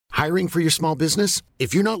Hiring for your small business?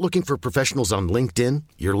 If you're not looking for professionals on LinkedIn,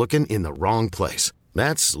 you're looking in the wrong place.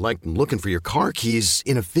 That's like looking for your car keys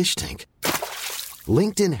in a fish tank.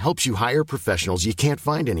 LinkedIn helps you hire professionals you can't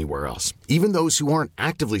find anywhere else, even those who aren't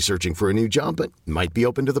actively searching for a new job but might be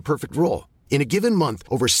open to the perfect role. In a given month,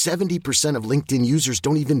 over 70% of LinkedIn users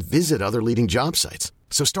don't even visit other leading job sites.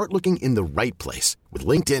 So start looking in the right place. With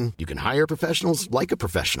LinkedIn, you can hire professionals like a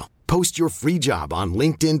professional. Post your free job on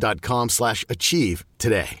linkedin.com/achieve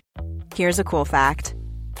today. Here's a cool fact.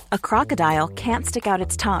 A crocodile can't stick out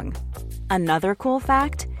its tongue. Another cool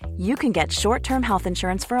fact, you can get short-term health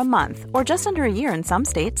insurance for a month or just under a year in some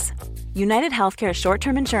states. United Healthcare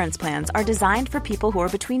short-term insurance plans are designed for people who are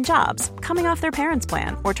between jobs, coming off their parents'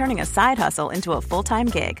 plan, or turning a side hustle into a full-time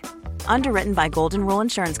gig. Underwritten by Golden Rule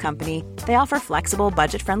Insurance Company, they offer flexible,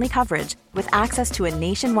 budget-friendly coverage with access to a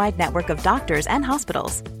nationwide network of doctors and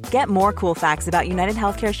hospitals. Get more cool facts about United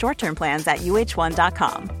Healthcare short-term plans at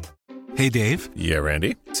uh1.com. Hey, Dave. Yeah,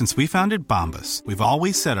 Randy. Since we founded Bombas, we've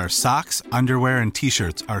always said our socks, underwear, and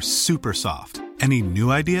T-shirts are super soft. Any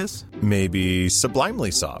new ideas? Maybe sublimely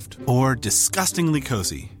soft. Or disgustingly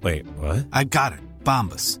cozy. Wait, what? I got it.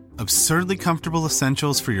 Bombas. Absurdly comfortable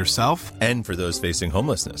essentials for yourself and for those facing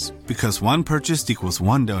homelessness. Because one purchased equals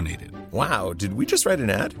one donated. Wow, did we just write an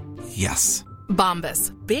ad? Yes.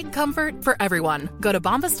 Bombas. Big comfort for everyone. Go to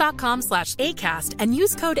bombas.com/ACAST and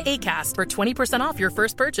use code ACAST for 20% off your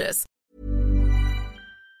first purchase.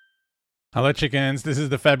 Hello, chickens. This is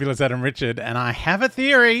the fabulous Adam Richard, and I have a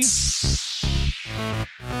theory.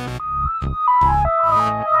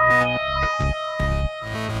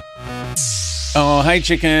 Oh, hey,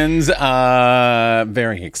 chickens.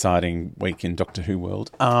 Very exciting week in Doctor Who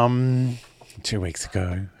world. 2 weeks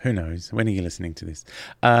ago. Who knows? When are you listening to this?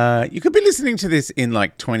 You could be listening to this in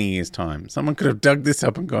like 20 years' time. Someone could have dug this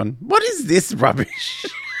up and gone, what is this rubbish?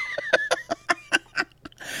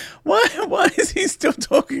 Why is he still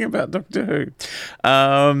talking about Doctor Who?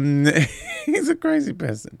 He's a crazy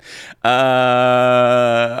person.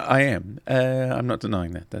 I am. I'm not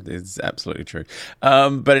denying that. That is absolutely true.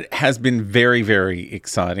 But it has been very, very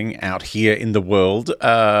exciting out here in the world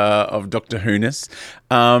of Doctor Who-ness.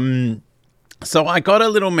 So I got a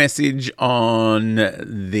little message on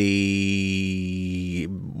the,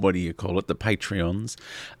 what do you call it, the Patreons,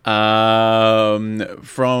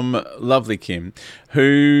 from lovely Kim,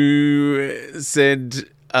 who said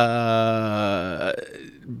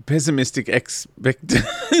pessimistic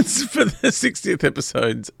expectations for the 60th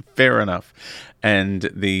episodes, fair enough, and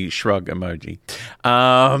the shrug emoji.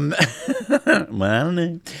 Well,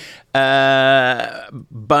 no.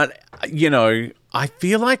 But, you know, I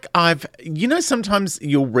feel like sometimes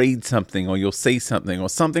you'll read something or you'll see something or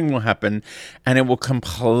something will happen and it will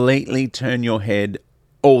completely turn your head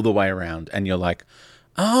all the way around and you're like,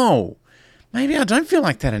 oh, maybe I don't feel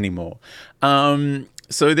like that anymore.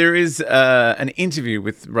 So there is an interview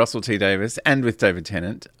with Russell T Davies and with David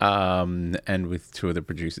Tennant, and with two of the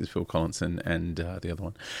producers, Phil Collinson and the other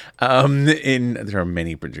one. There are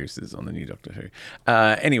many producers on the new Doctor Who.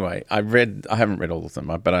 Anyway, I haven't read all of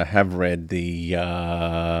them, but I have read the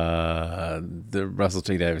Russell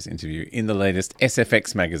T Davies interview in the latest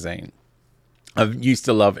SFX magazine. I used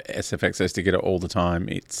to love SFX. I used to get it all the time.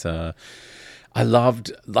 It's the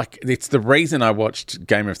reason I watched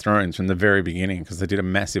Game of Thrones from the very beginning, because they did a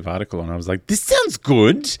massive article and I was like, this sounds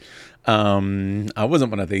good. I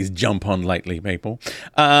wasn't one of these jump on lately people.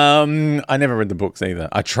 I never read the books either.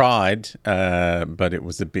 I tried, but it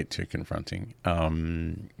was a bit too confronting.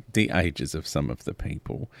 The ages of some of the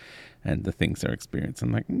people and the things they're experiencing.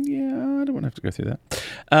 I'm like, yeah, I don't want to have to go through that.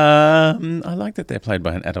 I like that they're played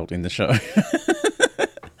by an adult in the show.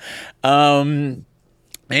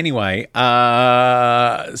 Anyway,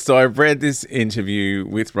 so I read this interview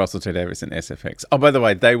with Russell T Davies and SFX. Oh, by the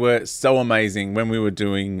way, they were so amazing. When we were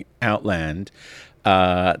doing Outland,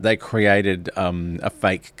 they created a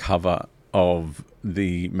fake cover of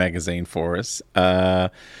the magazine for us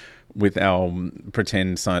with our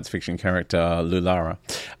pretend science fiction character, Lulara,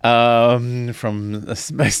 from the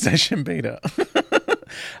Space Station Beta.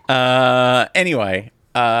 Anyway,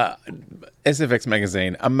 SFX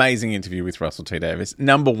magazine, amazing interview with Russell T Davies.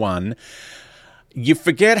 Number one, you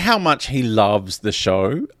forget how much he loves the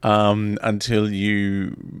show until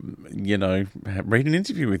you read an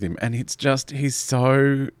interview with him, and it's just, he's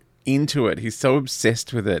so into it. He's so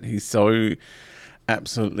obsessed with it. He's so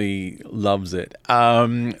absolutely loves it.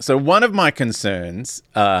 So one of my concerns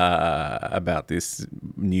about this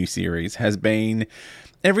new series has been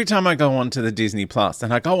every time I go on to the Disney Plus,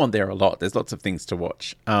 and I go on there a lot, there's lots of things to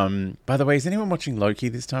watch. By the way, is anyone watching Loki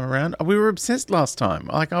this time around? We were obsessed last time.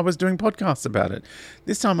 Like, I was doing podcasts about it.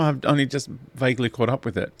 This time I've only just vaguely caught up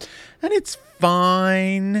with it. And it's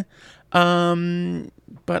fine,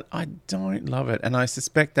 but I don't love it. And I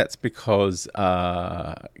suspect that's because...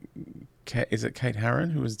 is it Kate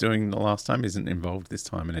Herron who was doing the last time? Isn't involved this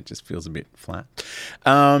time, and it just feels a bit flat.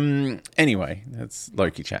 Anyway, that's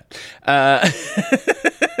Loki chat.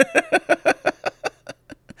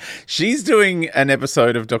 She's doing an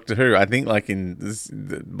episode of Doctor Who, I think, like in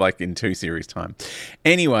 2 series time.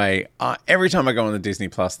 Anyway, every time I go on the Disney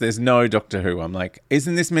Plus, there's no Doctor Who. I'm like,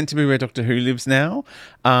 isn't this meant to be where Doctor Who lives now?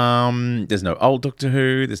 There's no old Doctor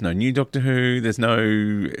Who. There's no new Doctor Who. There's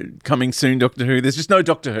no coming soon Doctor Who. There's just no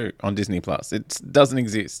Doctor Who on Disney Plus. It doesn't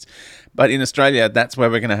exist. But in Australia, that's where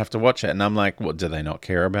we're going to have to watch it. And I'm like, what, do they not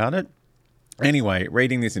care about it? Anyway,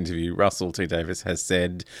 reading this interview, Russell T Davies has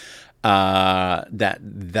said that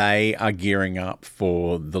they are gearing up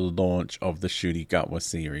for the launch of the Ncuti Gatwa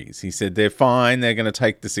series. He said they're fine. They're going to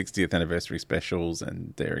take the 60th anniversary specials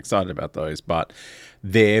and they're excited about those, but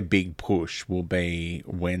their big push will be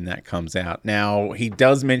when that comes out. Now, he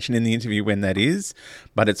does mention in the interview when that is,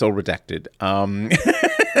 but it's all redacted.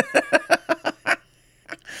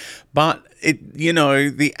 But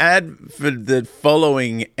the ad for the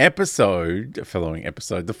following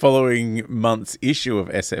month's issue of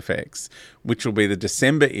SFX, which will be the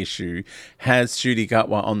December issue, has Ncuti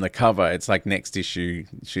Gatwa on the cover. It's like next issue,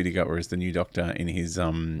 Ncuti Gatwa is the new Doctor in his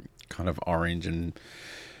kind of orange, and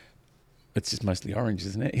it's just mostly orange,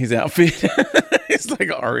 isn't it? His outfit, it's like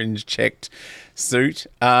an orange checked suit.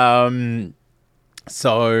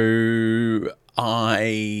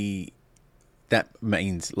 That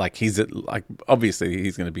means obviously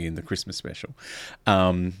he's going to be in the Christmas special,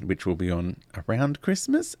 which will be on around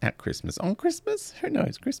Christmas, at Christmas, on Christmas. Who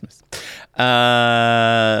knows? Christmas.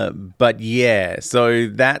 But yeah, so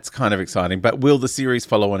that's kind of exciting. But will the series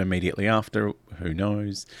follow on immediately after? Who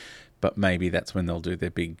knows? But maybe that's when they'll do their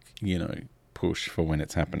big, push for when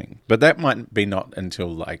it's happening. But that might be not until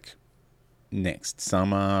like next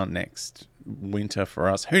summer, next winter for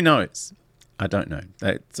us. Who knows? I don't know.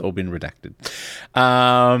 It's all been redacted.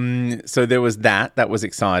 So there was that. That was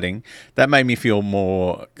exciting. That made me feel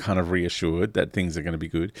more kind of reassured that things are going to be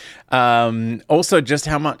good. Also, just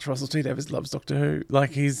how much Russell T Davies loves Doctor Who.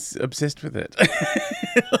 Like, he's obsessed with it.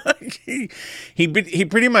 He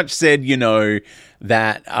pretty much said,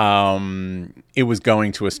 that it was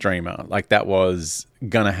going to a streamer. Like, that was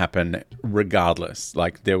going to happen regardless.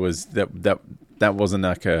 Like, there was that wasn't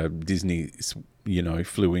like a Disney,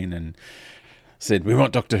 flew in and said, we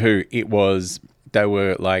want Doctor Who. It was,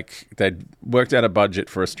 they'd worked out a budget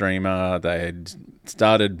for a streamer. They'd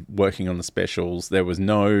started working on the specials. There was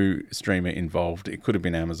no streamer involved. It could have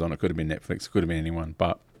been Amazon. It could have been Netflix. It could have been anyone.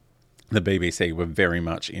 But the BBC were very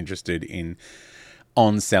much interested in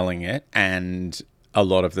on-selling it. And a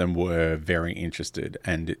lot of them were very interested.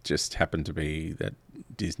 And it just happened to be that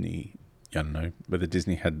Disney, I don't know, whether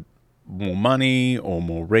Disney had more money or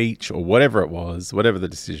more reach or whatever it was, whatever the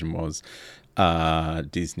decision was,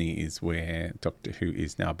 Disney is where Doctor Who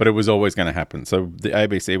is now. But it was always going to happen. So the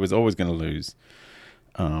ABC was always going to lose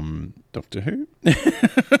Doctor Who.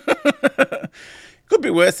 Could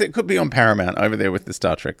be worse. It could be on Paramount over there with the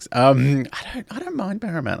Star Treks. I don't mind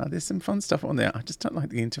Paramount. There's some fun stuff on there. I just don't like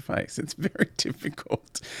the interface. It's very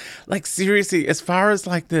difficult. Like, seriously, as far as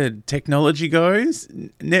like the technology goes,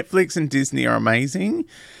 Netflix and Disney are amazing.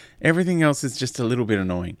 Everything else is just a little bit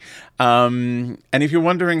annoying. And if you're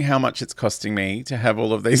wondering how much it's costing me to have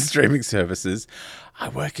all of these streaming services, I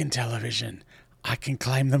work in television. I can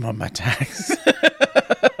claim them on my tax.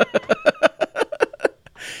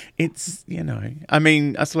 It's,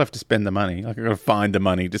 I still have to spend the money. Like, I've got to find the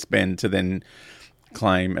money to spend to then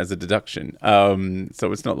claim as a deduction.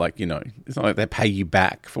 So it's not like, it's not like they pay you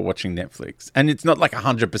back for watching Netflix. And it's not like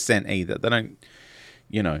 100% either. They don't,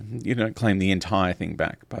 you don't claim the entire thing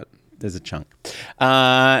back, but there's a chunk.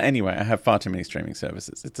 Anyway, I have far too many streaming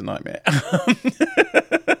services. It's a nightmare.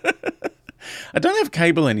 I don't have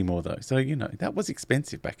cable anymore, though. So, that was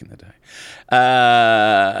expensive back in the day.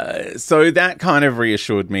 So that kind of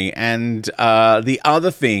reassured me. And the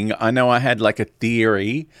other thing, I know I had like a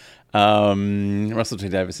theory. Russell T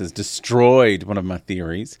Davies has destroyed one of my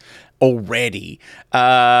theories already.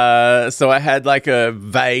 So I had like a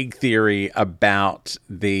vague theory about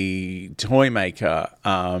the toy maker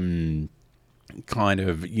kind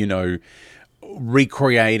of,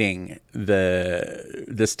 recreating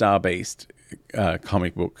the Star Beast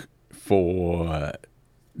comic book for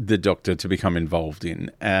the Doctor to become involved in,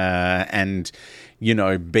 and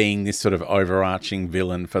being this sort of overarching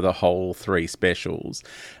villain for the whole 3 specials.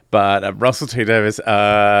 But Russell T Davies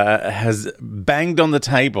has banged on the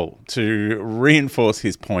table to reinforce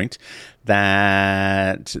his point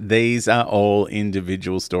that these are all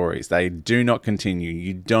individual stories. They do not continue.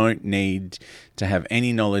 You don't need to have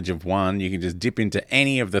any knowledge of one. You can just dip into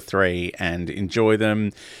any of the 3 and enjoy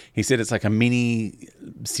them. He said it's like a mini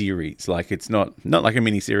series. Like it's not like a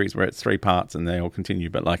mini series where it's 3 parts and they all continue,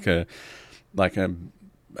 but like a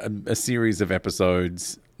series of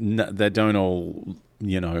episodes that don't all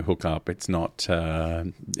hook up. It's not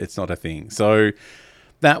a thing. So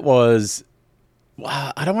that was,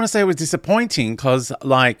 I don't want to say it was disappointing, because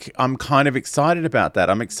I'm kind of excited about that.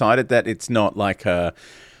 I'm excited that it's not like a,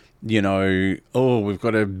 we've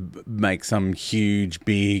got to make some huge,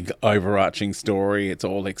 big, overarching story. It's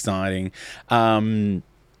all exciting.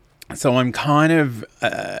 So I'm kind of,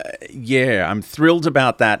 I'm thrilled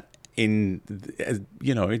about that.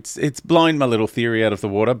 It's blown my little theory out of the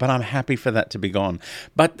water, but I'm happy for that to be gone.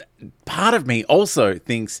 But part of me also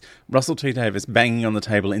thinks Russell T Davies banging on the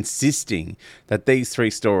table, insisting that these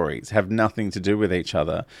 3 stories have nothing to do with each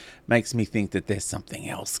other, makes me think that there's something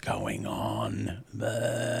else going on.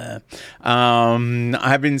 I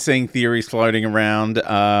have been seeing theories floating around.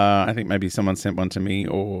 I think maybe someone sent one to me,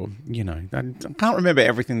 or, I can't remember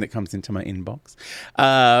everything that comes into my inbox.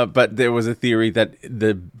 But there was a theory that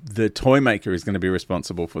the toy maker is going to be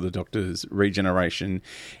responsible for the Doctor's regeneration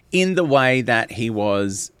in the way that he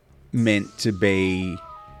was meant to be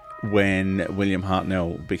when William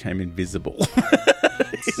Hartnell became invisible in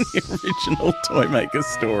the original Toymaker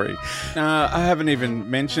story. I haven't even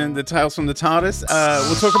mentioned the Tales from the TARDIS.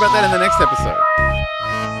 We'll talk about that in the next episode.